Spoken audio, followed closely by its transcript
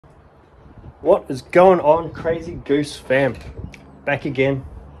What is going on, Crazy Goose fam? Back again.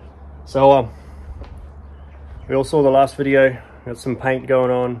 So we all saw the last video. Got some paint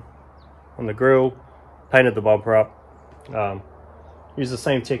going on the grill. Painted the bumper up. Used the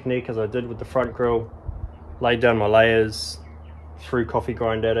same technique as I did with the front grill. Laid down my layers, threw coffee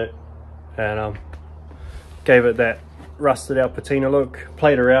grind at it, and gave it that rusted out patina look.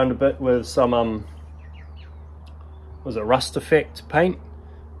 Played around a bit with some was it rust effect paint.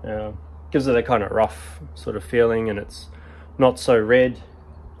 Gives it a kind of rough sort of feeling, and it's not so red,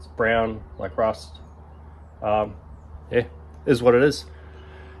 it's brown like rust. Yeah, is what it is.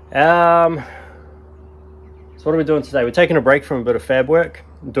 So what are we doing today? We're taking a break from a bit of fab work,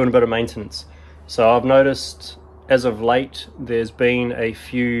 doing a bit of maintenance. So I've noticed as of late there's been a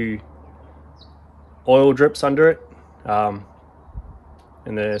few oil drips under it, and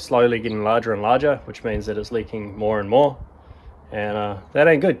they're slowly getting larger and larger, which means that it's leaking more and more, and that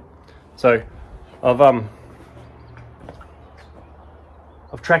ain't good. So I've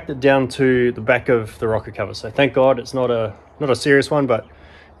tracked it down to the back of the rocker cover. So thank God it's not a serious one, but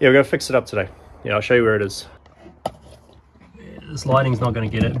yeah, we're gonna fix it up today. Yeah, I'll show you where it is. This lighting's not gonna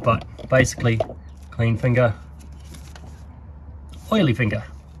get it, but basically clean finger, oily finger.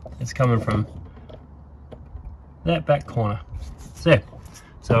 It's coming from that back corner. So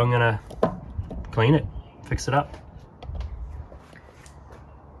I'm gonna clean it, fix it up.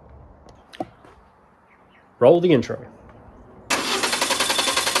 Roll the intro.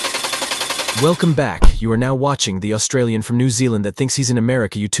 Welcome back. You are now watching the Australian from New Zealand that thinks he's in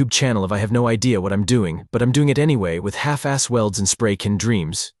America YouTube channel of I have no idea what I'm doing, but I'm doing it anyway with half-ass welds and spray can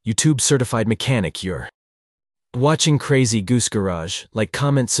dreams. YouTube certified mechanic. You're watching Crazy Goose Garage. Like,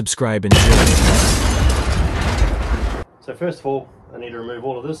 comment, subscribe, and share. So first of all, I need to remove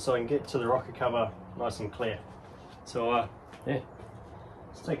all of this so I can get to the rocker cover nice and clear. So yeah,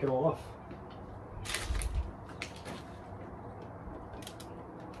 let's take it all off.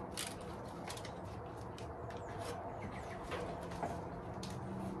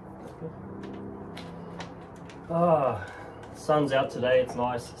 Sun's out today, it's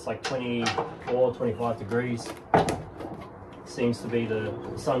nice. It's like 24, 25 degrees. Seems to be the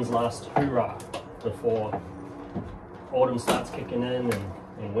sun's last hoorah before autumn starts kicking in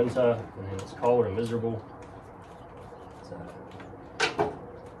and winter, and then it's cold and miserable. So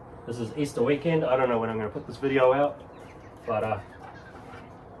this is Easter weekend. I don't know when I'm going to put this video out, but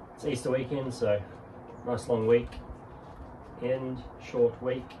it's Easter weekend, so nice long week. End, short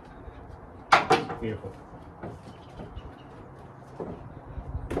week. Beautiful.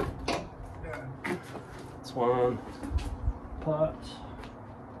 It's one part,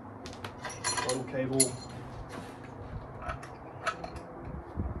 one cable.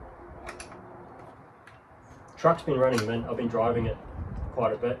 Truck's been running, man. I've been driving it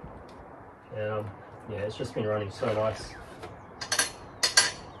quite a bit, and yeah, it's just been running so nice.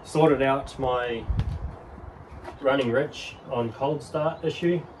 Sorted out my running rich on cold start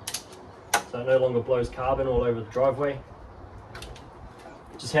issue, so it no longer blows carbon all over the driveway.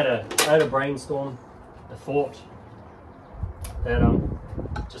 Just had a brainstorm, a thought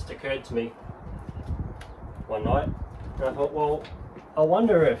that just occurred to me one night, and I thought, well, I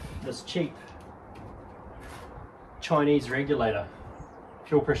wonder if this cheap Chinese regulator,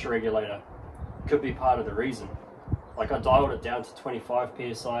 fuel pressure regulator, could be part of the reason. Like, I dialed it down to 25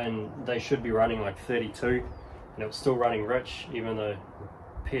 psi and they should be running like 32, and it was still running rich even though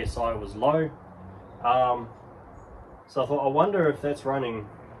psi was low. So I thought, I wonder if that's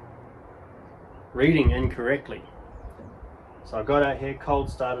reading incorrectly. So I got out here, cold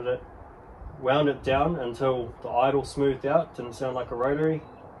started it, wound it down until the idle smoothed out, didn't sound like a rotary,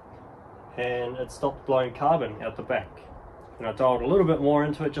 and it stopped blowing carbon out the back. And I dialed a little bit more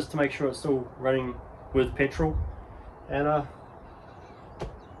into it just to make sure it's still running with petrol, and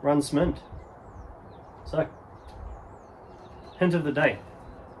runs mint. So, hint of the day: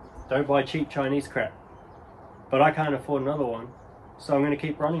 don't buy cheap Chinese crap. But I can't afford another one, so I'm going to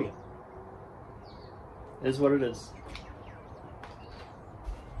keep running it. It is what it is.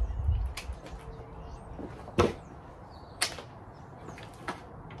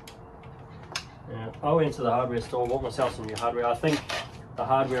 Yeah, I went to the hardware store, bought myself some new hardware. I think the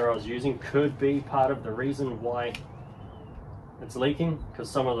hardware I was using could be part of the reason why it's leaking, because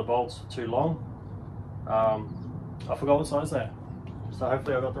some of the bolts are too long. I forgot what size they are, so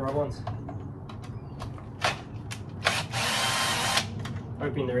hopefully I got the right ones.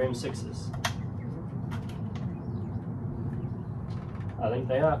 Hoping they're M6s. I think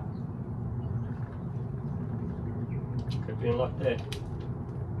they are. Could be in luck there.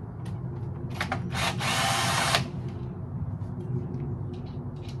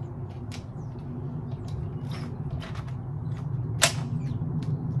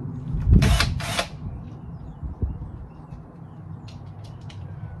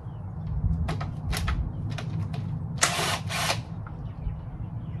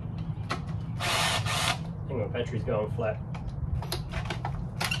 my battery's going flat.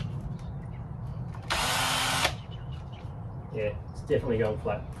 Yeah, it's definitely going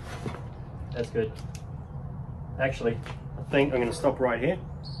flat. That's good. Actually, I think I'm going to stop right here.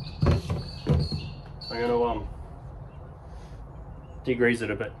 I'm going to degrease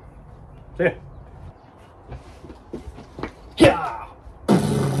it a bit. So yeah.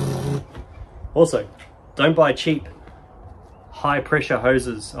 Also, don't buy cheap high pressure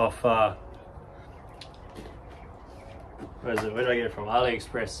hoses off where did I get it from?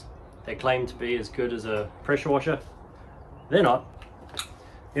 AliExpress. They claim to be as good as a pressure washer. They're not.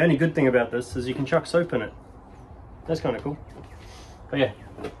 The only good thing about this is you can chuck soap in it. That's kind of cool. But yeah,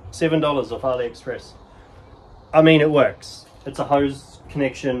 $7 off AliExpress. I mean, it works. It's a hose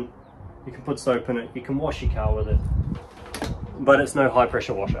connection. You can put soap in it. You can wash your car with it. But it's no high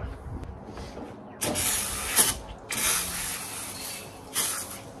pressure washer.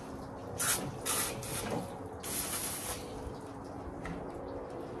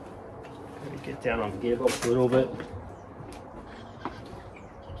 Get down on the gearbox a little bit.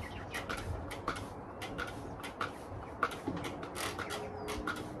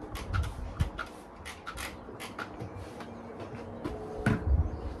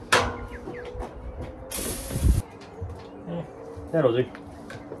 Yeah, that'll do.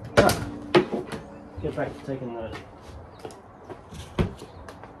 Right. Get back to taking the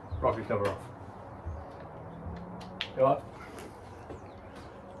rocker cover off. Go up.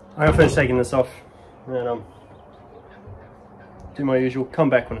 I'm gonna finish taking this off and do my usual, come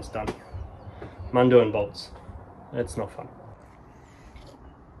back when it's done. I'm undoing bolts. That's not fun.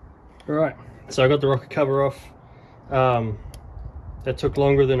 Alright, so I got the rocker cover off. That took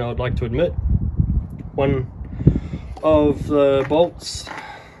longer than I would like to admit. One of the bolts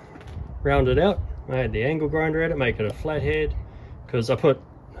rounded out. I had the angle grinder at it, make it a flathead, because I put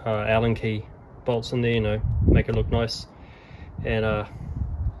Allen key bolts in there, you know, make it look nice. And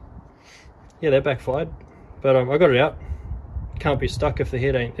yeah, that backfired, but I got it out. Can't be stuck if the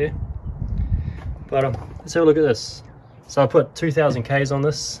head ain't there. But let's have a look at this. So I put 2000 Ks on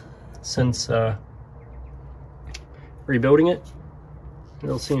this since rebuilding it. It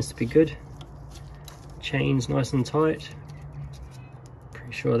all seems to be good. Chain's nice and tight.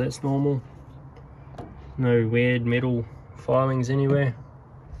 Pretty sure that's normal. No weird metal filings anywhere.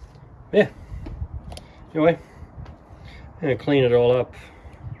 Yeah. Anyway, I'm gonna clean it all up.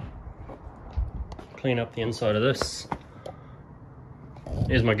 Clean up the inside of this.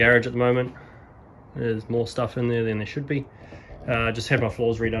 Here's my garage at the moment. There's more stuff in there than there should be. Just had my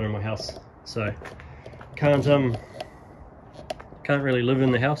floors redone in my house, so can't really live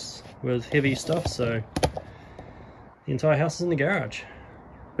in the house with heavy stuff, so the entire house is in the garage.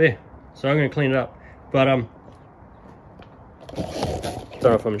 Yeah, so I'm going to clean it up, but don't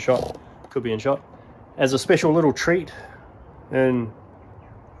know if I'm in shot. Could be in shot. As a special little treat and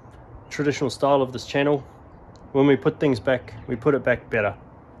traditional style of this channel, when we put things back, we put it back better.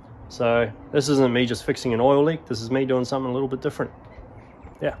 So this isn't me just fixing an oil leak, this is me doing something a little bit different.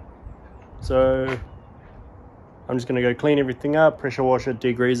 Yeah, so I'm just going to go clean everything up, pressure wash it,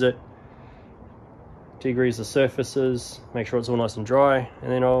 degrease it, degrease the surfaces, make sure it's all nice and dry,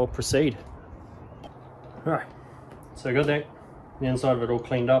 and then I'll proceed. Alright, so I got that, the inside of it all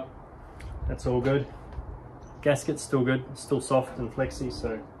cleaned up, that's all good. Gasket's still good, it's still soft and flexy,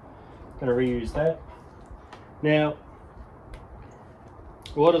 so going to reuse that. Now,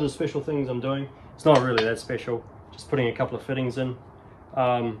 what are the special things I'm doing? It's not really that special, just putting a couple of fittings in,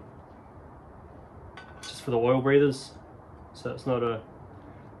 just for the oil breathers, so it's not a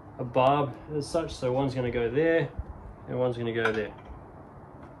barb as such. So one's going to go there and one's going to go there.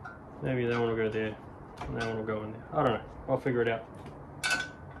 Maybe that one will go there and that one will go in there. I don't know, I'll figure it out.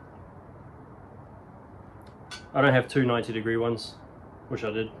 I don't have two 90-degree ones, which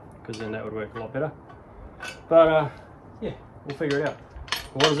I did, because then that would work a lot better. But yeah, we'll figure it out.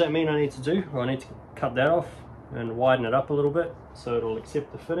 What does that mean I need to do? Well, I need to cut that off and widen it up a little bit so it'll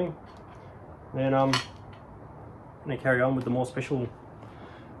accept the fitting. Then I'm going to carry on with the more special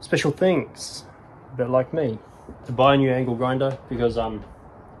things, a bit like me. To buy a new angle grinder, because I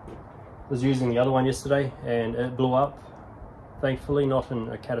was using the other one yesterday and it blew up. Thankfully not in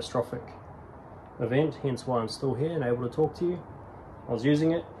a catastrophic event, hence why I'm still here and able to talk to you. I was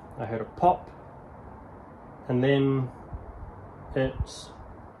using it, I heard a pop, and then it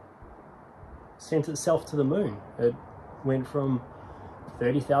sent itself to the moon. It went from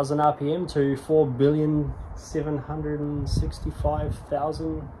 30,000 RPM to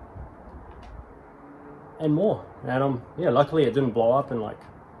 4,765,000 and more. And yeah, luckily it didn't blow up and like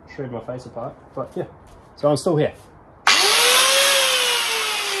shred my face apart. But yeah, so I'm still here.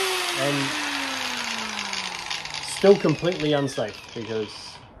 And Still completely unsafe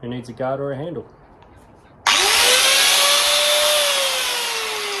because it needs a guard or a handle. I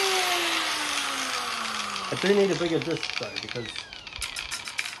do need a bigger disc though, because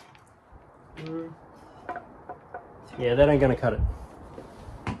yeah, that ain't gonna cut it.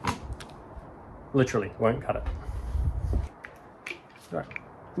 Literally won't cut it. All right,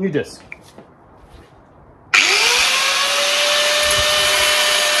 new disc.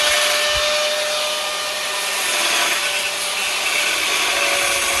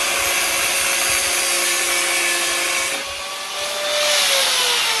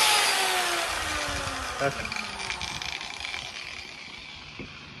 Perfect.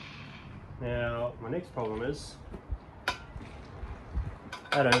 Now, my next problem is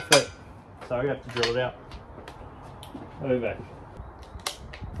I don't fit, so I'm going to have to drill it out. Over.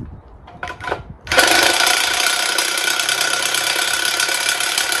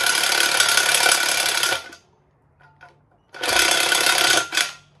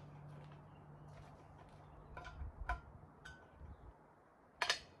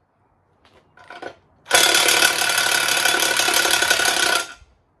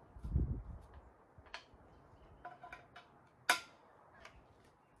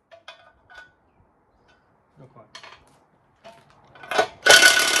 Not quite.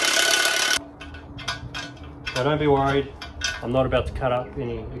 Now don't be worried, I'm not about to cut up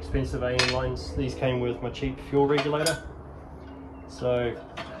any expensive AM lines. These came with my cheap fuel regulator, so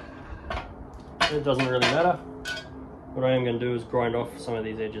it doesn't really matter. What I am going to do is grind off some of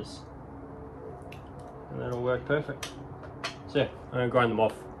these edges, and that'll work perfect. So yeah, I'm going to grind them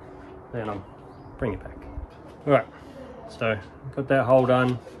off, then I'll bring it back. Alright, so got that hole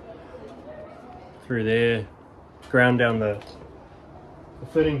done through there, ground down the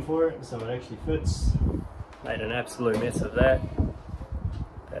fitting for it so it actually fits. Made an absolute mess of that.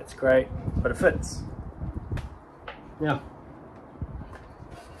 That's great, but it fits. Now,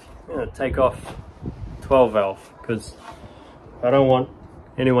 I'm going to take off 12 valve because I don't want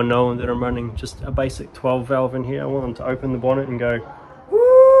anyone knowing that I'm running just a basic 12 valve in here. I want them to open the bonnet and go,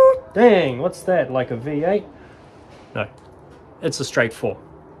 woo, dang, what's that, like a V8? No, it's a straight 4.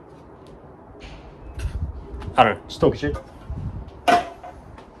 I don't know, just talking shit.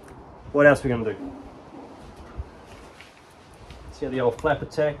 What else are we going to do? See how the old flap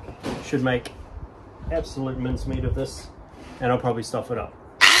attack should make absolute mincemeat of this, and I'll probably stuff it up.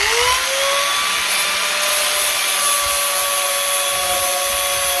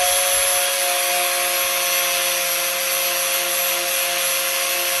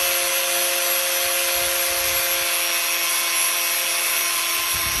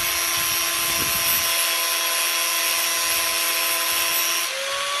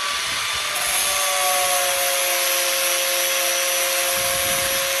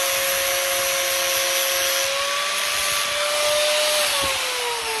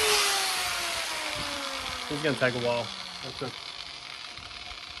 It's going to take a while. It's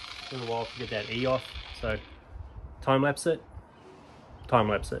been a while to get that E off, so time lapse it, time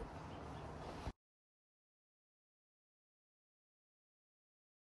lapse it.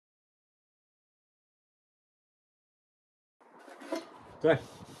 So, here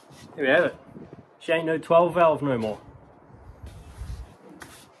we have it. She ain't no 12 valve no more.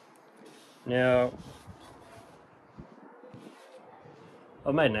 Now,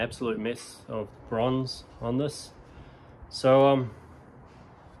 I've made an absolute mess of bronze on this, so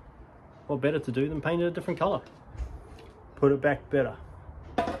what better to do than paint it a different color, put it back better.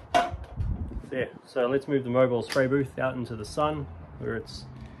 There, so let's move the mobile spray booth out into the sun where it's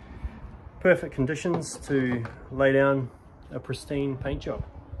perfect conditions to lay down a pristine paint job.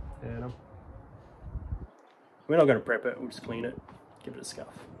 And we're not going to prep it, we'll just clean it, give it a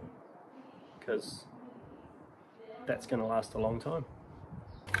scuff, because that's going to last a long time.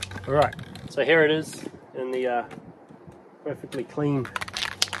 Alright, so here it is in the perfectly clean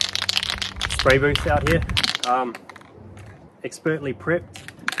spray booth out here. Expertly prepped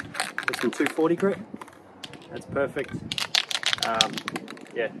with some 240 grit. That's perfect.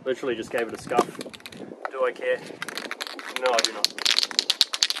 Yeah, literally just gave it a scuff. Do I care? No, I do not.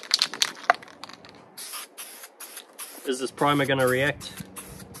 Is this primer going to react?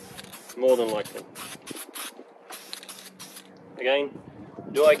 More than likely. Again,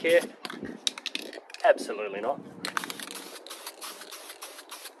 do I care? Absolutely not.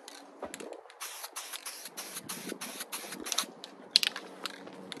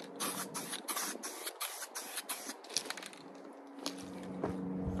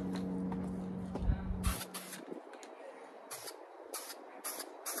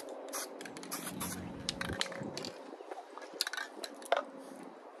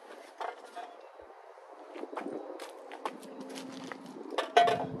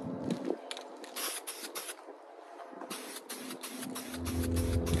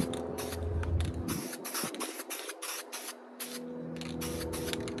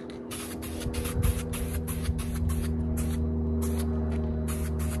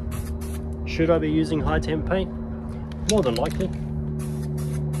 Should I be using high temp paint? More than likely.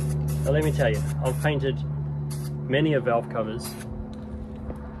 But let me tell you, I've painted many of valve covers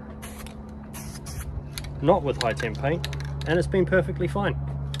not with high temp paint, and it's been perfectly fine.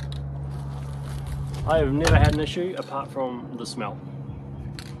 I have never had an issue apart from the smell.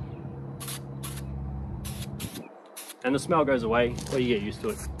 And the smell goes away, or you get used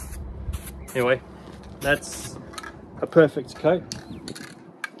to it. Anyway, that's a perfect coat.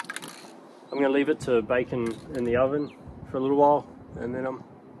 I'm going to leave it to bake in the oven for a little while, and then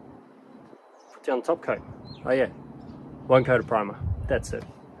put down the top coat. Oh yeah, one coat of primer, that's it.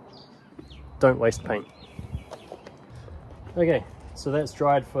 Don't waste paint. Okay, so that's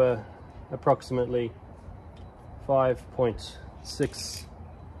dried for approximately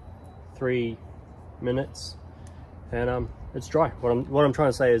 5.63 minutes, and it's dry. What I'm trying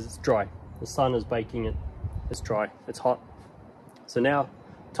to say is it's dry. The sun is baking it. It's dry. It's hot. So now,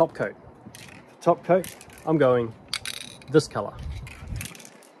 top coat. Top coat, I'm going this color,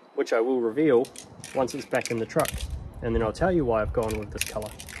 which I will reveal once it's back in the truck, and then I'll tell you why I've gone with this color.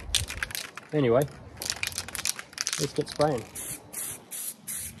 Anyway, let's get spraying.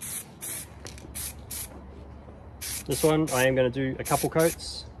 This one I am going to do a couple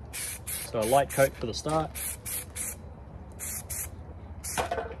coats, so a light coat for the start.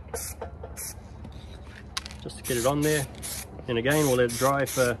 Just to get it on there, and again we'll let it dry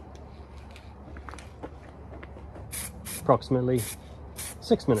for approximately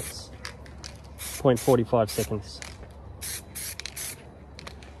 6 minutes, 0.45 seconds.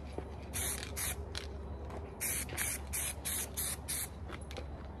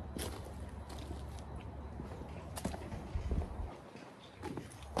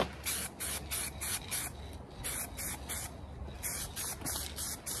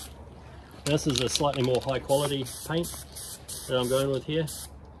 This is a slightly more high quality paint that I'm going with here.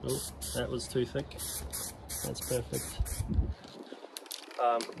 Oh, that was too thick. That's perfect.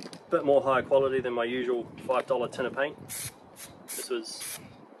 Bit more high quality than my usual $5 tin of paint. This was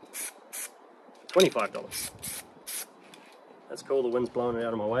 $25. That's cool, the wind's blowing it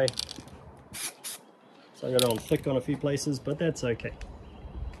out of my way. So I got it on thick on a few places, but that's okay.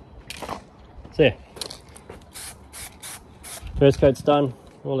 So yeah, first coat's done.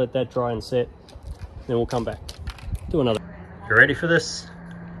 We'll let that dry and set, then we'll come back, do another. You ready for this?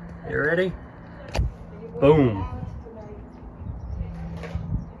 You ready? Boom.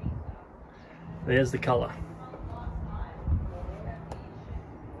 There's the color.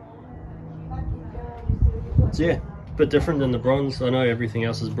 So yeah, a bit different than the bronze. I know everything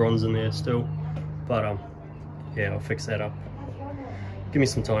else is bronze in there still, but yeah, I'll fix that up. Give me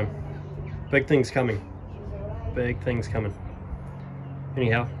some time. Big things coming. Big things coming.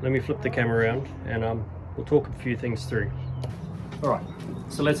 Anyhow, let me flip the camera around and we'll talk a few things through. Alright,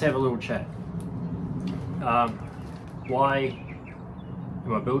 so let's have a little chat. Why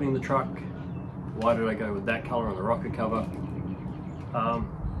am I building the truck? Why did I go with that colour on the rocker cover?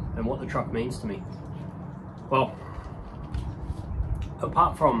 And what the truck means to me. Well,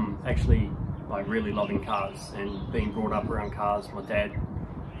 apart from actually like really loving cars and being brought up around cars, my dad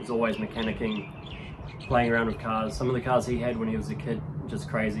was always mechanicking, playing around with cars. Some of the cars he had when he was a kid, just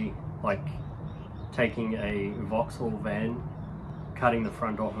crazy, like taking a Vauxhall van, cutting the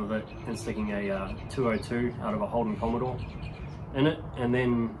front off of it and sticking a 202 out of a Holden Commodore in it, and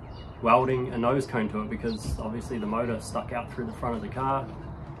then welding a nose cone to it because obviously the motor stuck out through the front of the car.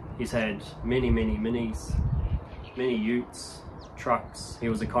 He's had many minis, many utes, trucks. He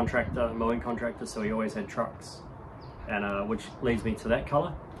was a contractor, a mowing contractor, so he always had trucks, and which leads me to that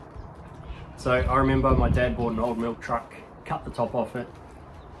colour. So I remember my dad bought an old milk truck, cut the top off it,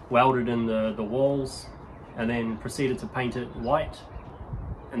 welded in the walls, and then proceeded to paint it white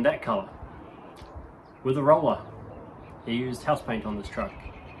in that colour with a roller. He used house paint on this truck,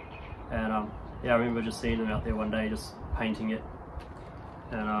 and yeah, I remember just seeing him out there one day just painting it.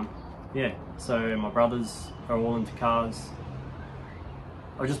 And yeah, so my brothers are all into cars.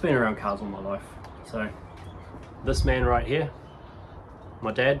 I've just been around cars all my life. So this man right here,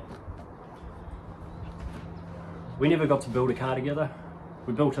 my dad, we never got to build a car together.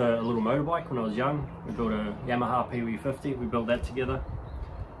 We built a little motorbike when I was young. We built a Yamaha PW50, we built that together.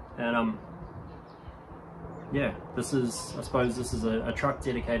 And yeah, this is, I suppose this is a truck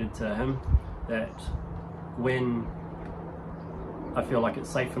dedicated to him, that when I feel like it's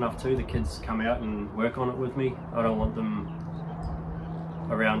safe enough to, the kids come out and work on it with me. I don't want them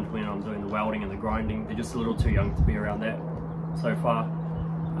around when I'm doing the welding and the grinding. They're just a little too young to be around that so far.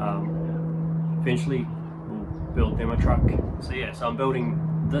 Eventually we'll build them a truck. So yeah, so I'm building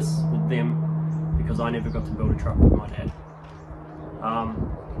this with them because I never got to build a truck with my dad.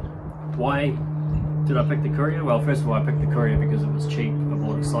 Why did I pick the Courier? Well, first of all, I picked the Courier because it was cheap. I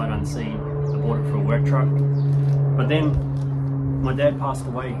bought it sight unseen. I bought it for a work truck. But then my dad passed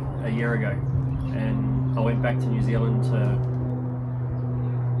away a year ago, and I went back to New Zealand to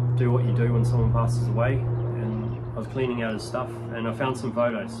do what you do when someone passes away, and I was cleaning out his stuff and I found some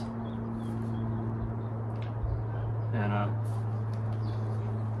photos. And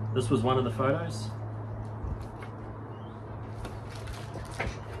this was one of the photos.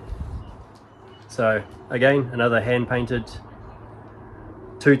 So again, another hand-painted,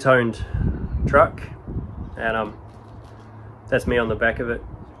 two-toned truck, and that's me on the back of it.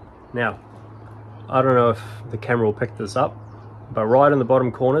 Now, I don't know if the camera will pick this up, but right in the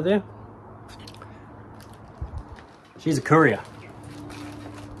bottom corner there, she's a Courier.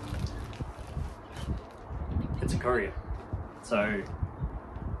 It's a Courier. So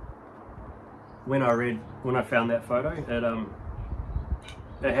when I found that photo,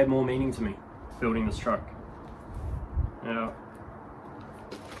 it had more meaning to me, building this truck. Now,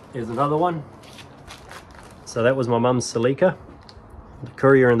 here's another one. So that was my mum's Celica, the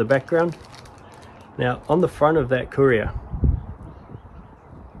Courier in the background. Now, on the front of that Courier,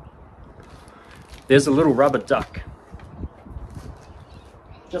 there's a little rubber duck.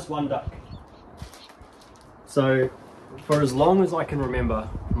 Just one duck. So, for as long as I can remember,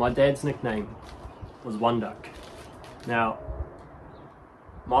 my dad's nickname was One Duck. Now,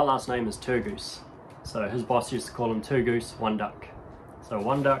 my last name is Turgoose, so his boss used to call him Turgoose One Duck. So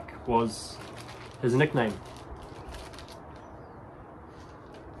One Duck was his nickname.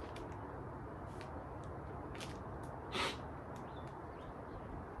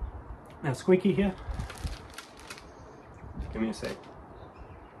 Now Squeaky here, give me a sec.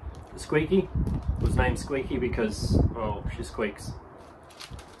 Squeaky was named Squeaky because, well, she squeaks.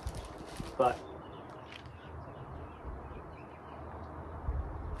 But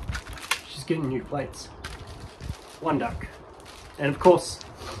she's getting new plates. One Duck. And of course,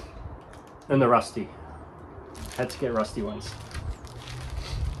 in the rusty. Had to get rusty ones.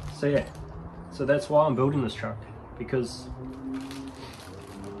 So yeah, so that's why I'm building this truck, because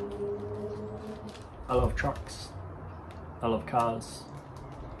I love trucks, I love cars.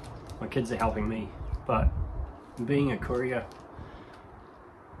 My kids are helping me, but being a Courier,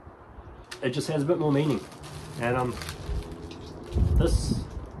 it just has a bit more meaning. And this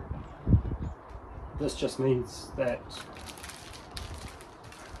just means that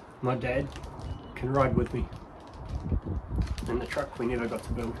my dad can ride with me in the truck we never got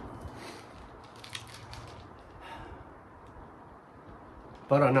to build.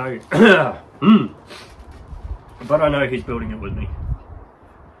 But I know but I know he's building it with me.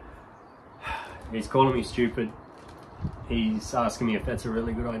 He's calling me stupid. He's asking me if that's a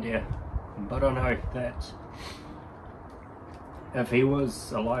really good idea. But I know that if he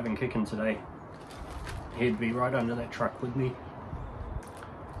was alive and kicking today, he'd be right under that truck with me,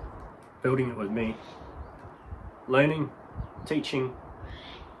 building it with me, learning, teaching,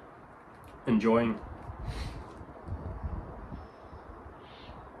 enjoying,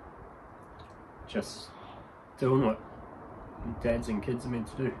 just doing what dads and kids are meant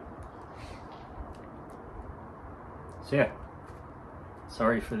to do. So yeah,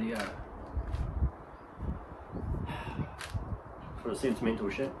 sorry for the sentimental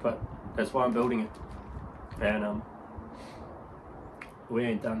shit, but that's why I'm building it. And we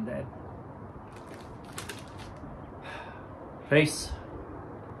ain't done, Dad. Peace.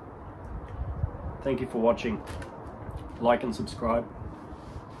 Thank you for watching. Like and subscribe.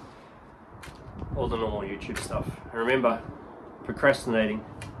 All the normal YouTube stuff. And remember, procrastinating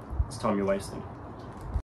is time you're wasting.